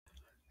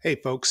Hey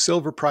folks,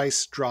 silver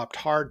price dropped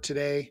hard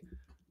today.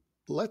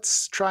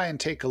 Let's try and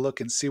take a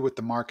look and see what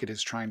the market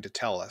is trying to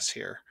tell us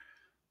here.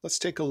 Let's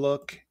take a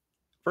look,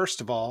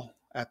 first of all,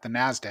 at the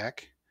NASDAQ,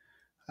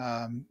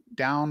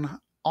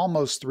 down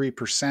almost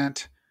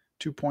 3%,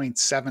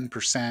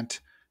 2.7%.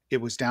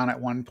 It was down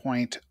at one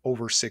point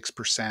over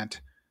 6%,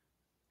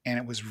 and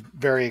it was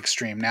very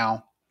extreme.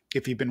 Now,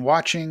 if you've been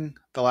watching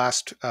the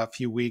last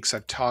few weeks,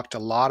 I've talked a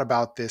lot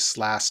about this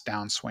last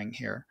downswing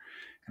here.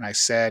 And I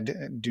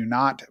said, do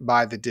not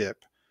buy the dip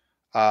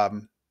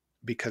um,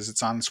 because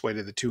it's on its way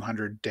to the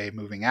 200-day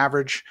moving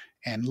average.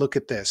 And look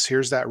at this.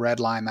 Here's that red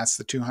line. That's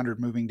the 200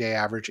 moving day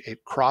average.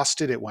 It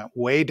crossed it. It went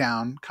way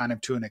down, kind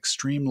of to an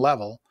extreme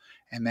level.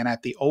 And then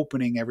at the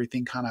opening,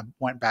 everything kind of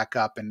went back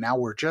up. And now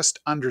we're just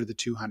under the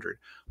 200.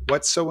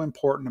 What's so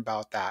important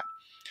about that?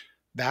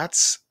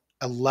 That's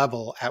a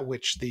level at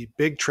which the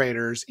big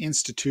traders,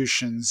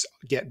 institutions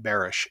get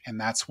bearish, and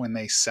that's when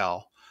they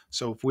sell.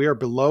 So if we are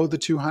below the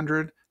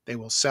 200, they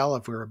will sell.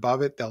 If we're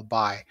above it, they'll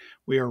buy.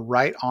 We are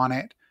right on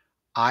it.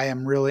 I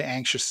am really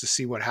anxious to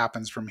see what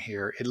happens from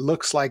here. It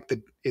looks like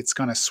it's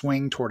going to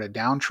swing toward a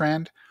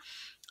downtrend,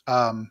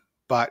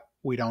 but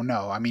we don't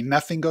know. I mean,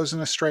 nothing goes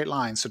in a straight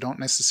line, so don't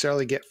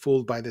necessarily get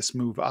fooled by this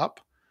move up.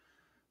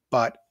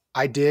 But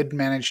I did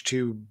manage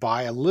to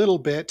buy a little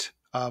bit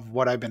of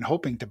what I've been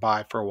hoping to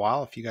buy for a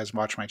while. If you guys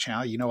watch my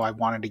channel, you know I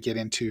wanted to get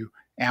into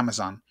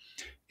Amazon.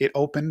 It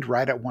opened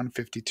right at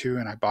 152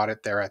 and I bought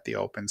it there at the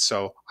open.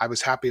 So I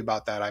was happy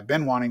about that. I've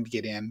been wanting to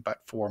get in, but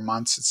for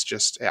months, it's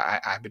just,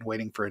 I've been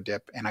waiting for a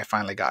dip and I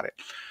finally got it.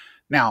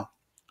 Now,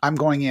 I'm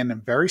going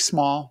in very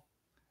small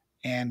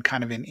and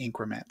kind of in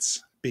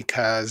increments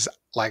because,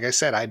 like I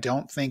said, I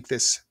don't think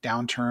this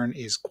downturn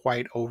is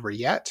quite over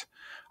yet.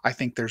 I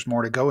think there's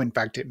more to go. In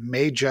fact, it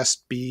may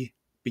just be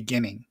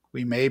beginning.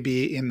 We may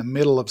be in the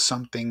middle of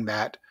something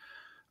that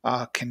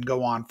can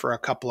go on for a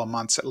couple of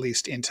months, at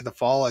least into the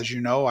fall. As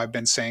you know, I've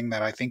been saying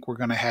that I think we're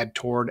going to head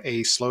toward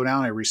a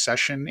slowdown, a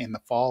recession in the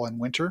fall and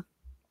winter.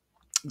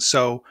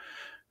 So,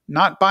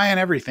 not buying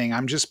everything.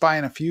 I'm just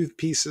buying a few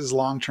pieces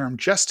long term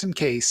just in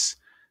case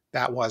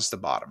that was the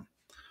bottom.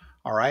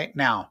 All right.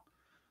 Now,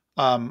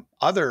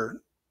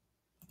 other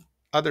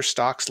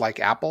stocks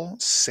like Apple,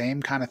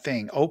 same kind of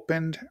thing.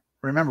 Opened.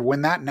 Remember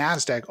when that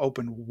Nasdaq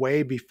opened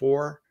way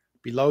before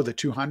below the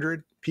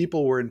 200,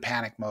 people were in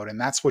panic mode, and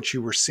that's what you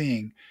were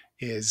seeing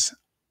is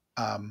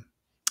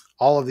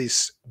all of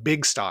these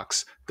big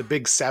stocks, the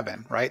big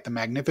seven, right? The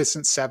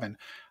magnificent seven.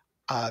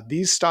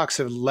 These stocks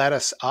have led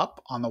us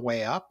up on the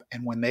way up,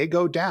 and when they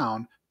go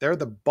down, they're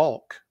the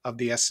bulk of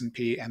the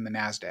S&P and the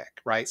Nasdaq,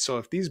 right? So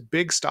if these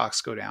big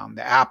stocks go down,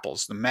 the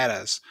Apples, the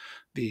Metas,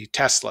 the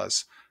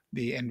Teslas,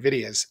 the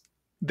Nvidias,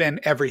 then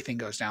everything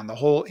goes down, the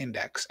whole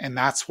index, and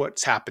that's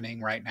what's happening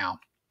right now.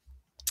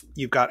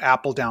 You've got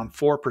Apple down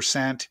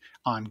 4%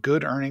 on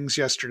good earnings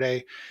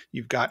yesterday.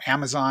 You've got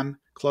Amazon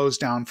closed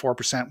down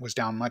 4%, was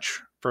down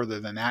much further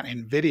than that.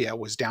 Nvidia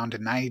was down to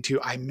 92.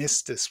 I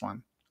missed this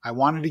one. I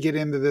wanted to get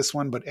into this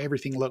one, but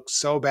everything looked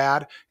so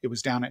bad. It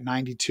was down at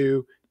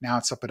 92. Now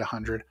it's up at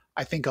 100.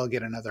 I think I'll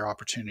get another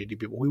opportunity,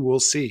 but we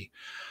will see.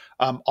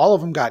 All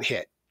of them got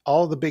hit,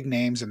 all of the big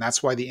names, and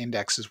that's why the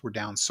indexes were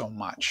down so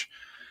much.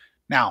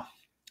 Now,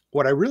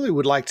 what I really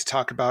would like to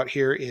talk about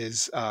here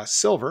is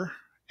silver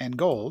and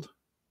gold.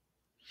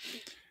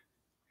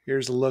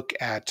 Here's a look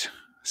at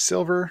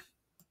silver.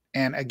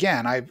 And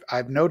again,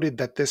 I've noted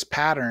that this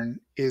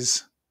pattern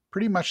is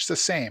pretty much the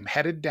same,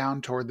 headed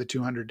down toward the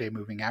 200-day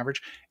moving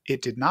average.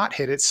 It did not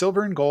hit it.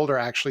 Silver and gold are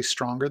actually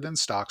stronger than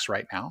stocks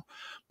right now,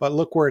 but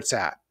look where it's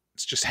at.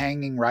 It's just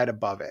hanging right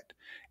above it.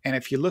 And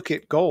if you look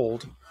at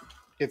gold,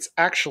 it's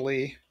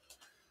actually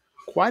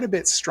quite a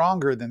bit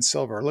stronger than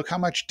silver. Look how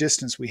much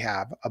distance we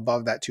have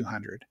above that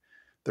 200.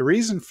 The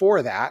reason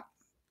for that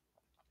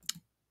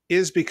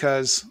is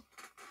because,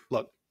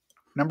 look,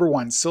 number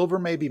one, silver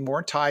may be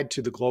more tied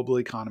to the global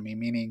economy,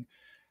 meaning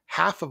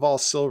half of all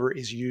silver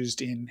is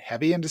used in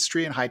heavy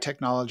industry and high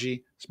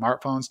technology,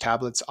 smartphones,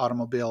 tablets,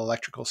 automobile,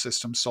 electrical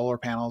systems, solar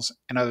panels,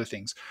 and other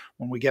things.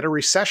 When we get a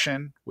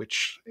recession,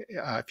 which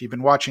if you've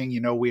been watching,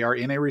 you know we are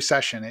in a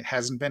recession. It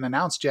hasn't been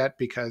announced yet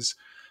because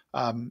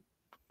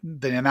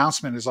the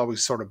announcement is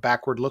always sort of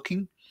backward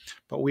looking,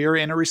 but we are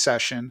in a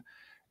recession.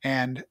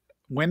 And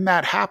when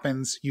that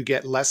happens, you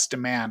get less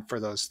demand for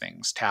those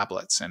things,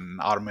 tablets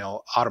and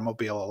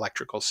automobile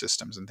electrical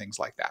systems and things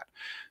like that.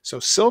 So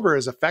silver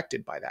is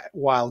affected by that,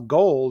 while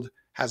gold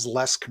has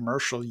less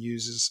commercial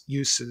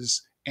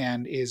uses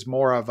and is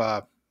more of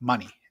a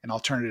money, an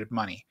alternative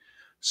money.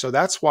 So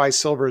that's why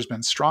silver has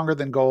been stronger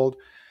than gold,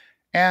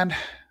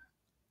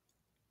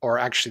 or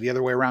actually the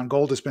other way around,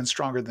 gold has been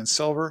stronger than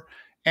silver.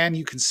 And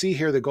you can see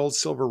here the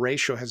gold-silver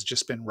ratio has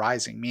just been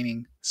rising,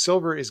 meaning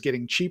silver is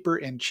getting cheaper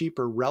and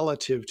cheaper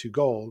relative to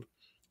gold.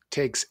 It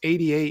takes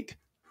 88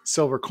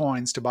 silver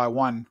coins to buy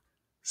one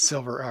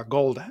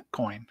gold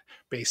coin,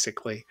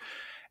 basically.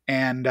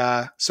 And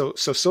so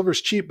silver's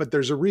cheap, but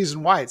there's a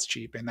reason why it's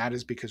cheap, and that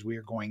is because we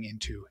are going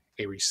into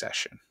a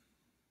recession.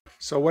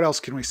 So what else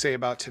can we say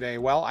about today?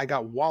 Well, I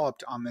got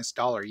walloped on this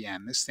dollar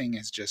yen. This thing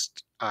is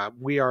just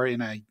we are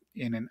in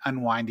an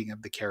unwinding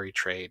of the carry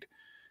trade,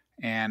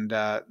 and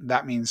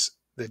that means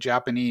the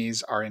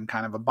Japanese are in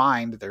kind of a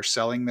bind. They're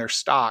selling their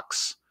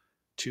stocks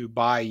to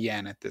buy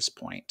yen at this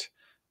point.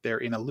 They're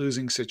in a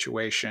losing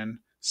situation,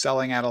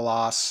 selling at a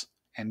loss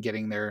and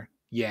getting their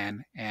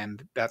yen,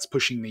 and that's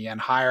pushing the yen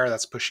higher.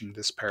 That's pushing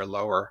this pair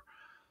lower.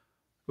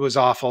 It was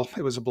awful.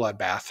 It was a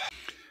bloodbath.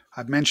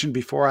 I've mentioned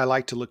before I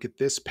like to look at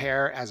this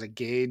pair as a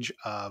gauge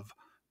of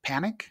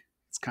panic.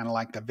 It's kind of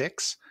like the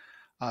VIX.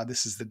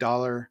 This is the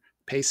dollar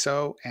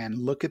peso, and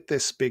look at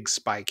this big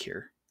spike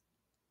here.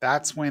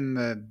 That's when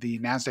the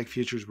Nasdaq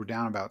futures were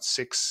down about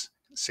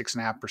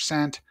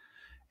 6.5%,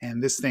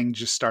 and this thing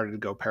just started to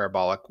go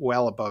parabolic,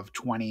 well above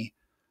 20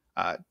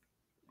 uh,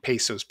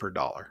 pesos per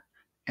dollar,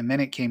 and then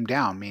it came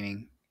down,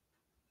 meaning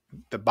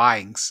the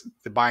buying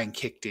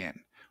kicked in.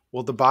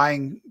 Will the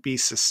buying be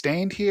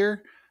sustained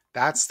here?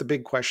 That's the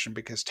big question,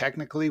 because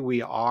technically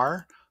we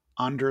are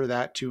under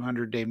that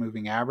 200-day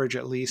moving average,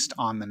 at least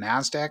on the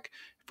Nasdaq.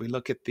 If we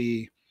look at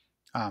the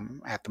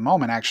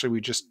moment, actually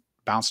we just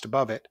bounced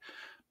above it,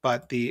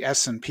 but the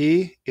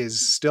S&P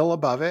is still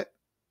above it,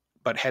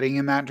 but heading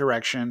in that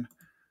direction.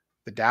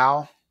 The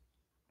Dow,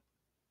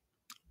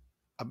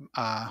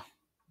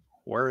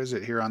 where is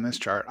it here on this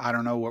chart? I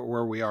don't know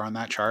where we are on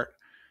that chart.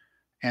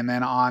 And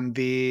then on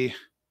the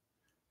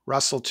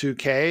Russell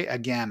 2K,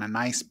 again, a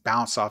nice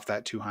bounce off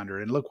that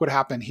 200. And look what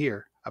happened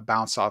here, a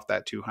bounce off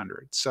that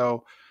 200.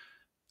 So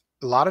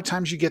a lot of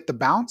times you get the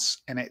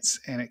bounce and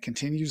it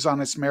continues on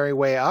its merry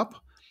way up,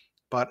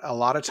 but a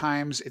lot of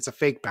times it's a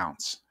fake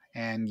bounce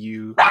and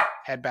you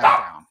head back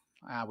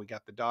down. We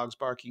got the dogs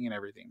barking and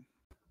everything.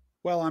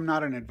 Well, I'm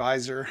not an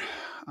advisor.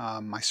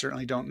 I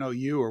certainly don't know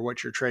you or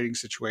what your trading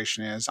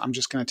situation is. I'm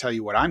just going to tell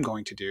you what I'm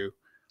going to do.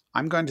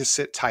 I'm going to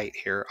sit tight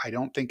here. I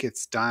don't think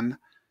it's done.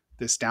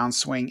 This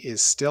downswing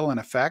is still in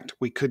effect.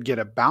 We could get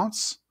a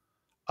bounce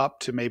up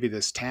to maybe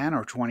this 10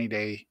 or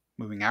 20-day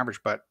moving average,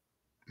 but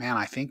man,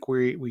 I think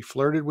we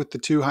flirted with the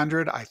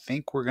 200. I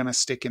think we're going to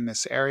stick in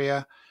this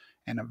area,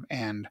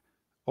 and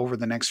over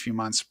the next few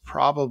months,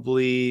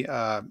 probably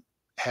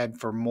head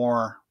for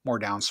more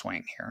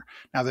downswing here.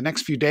 Now, the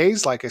next few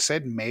days, like I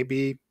said,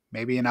 maybe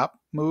an up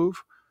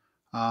move.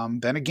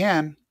 Then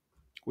again,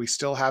 we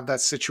still have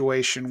that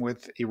situation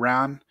with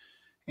Iran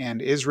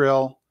and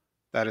Israel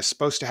that is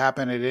supposed to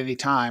happen at any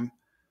time.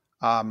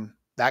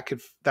 That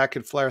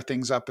could flare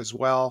things up as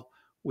well.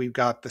 We've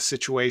got the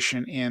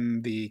situation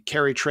in the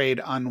carry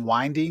trade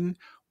unwinding.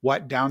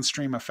 What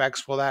downstream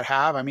effects will that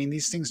have? I mean,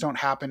 these things don't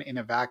happen in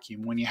a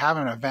vacuum. When you have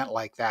an event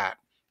like that,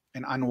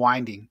 an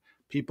unwinding,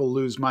 people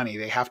lose money.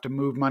 They have to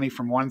move money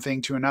from one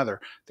thing to another.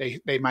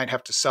 They might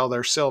have to sell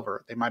their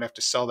silver. They might have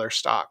to sell their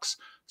stocks.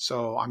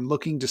 So I'm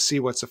looking to see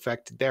what's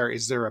affected there.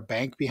 Is there a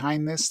bank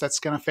behind this that's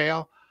going to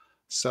fail?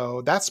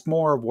 So that's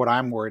more of what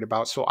I'm worried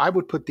about. So I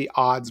would put the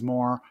odds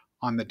more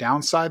on the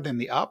downside than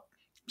the up.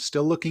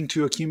 Still looking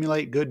to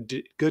accumulate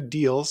good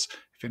deals.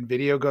 If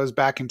Nvidia goes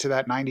back into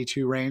that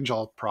 92 range,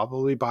 I'll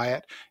probably buy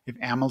it. If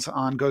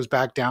Amazon goes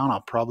back down,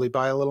 I'll probably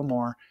buy a little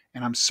more.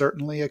 And I'm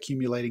certainly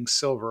accumulating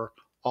silver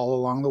all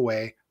along the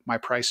way. My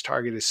price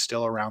target is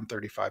still around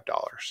 $35.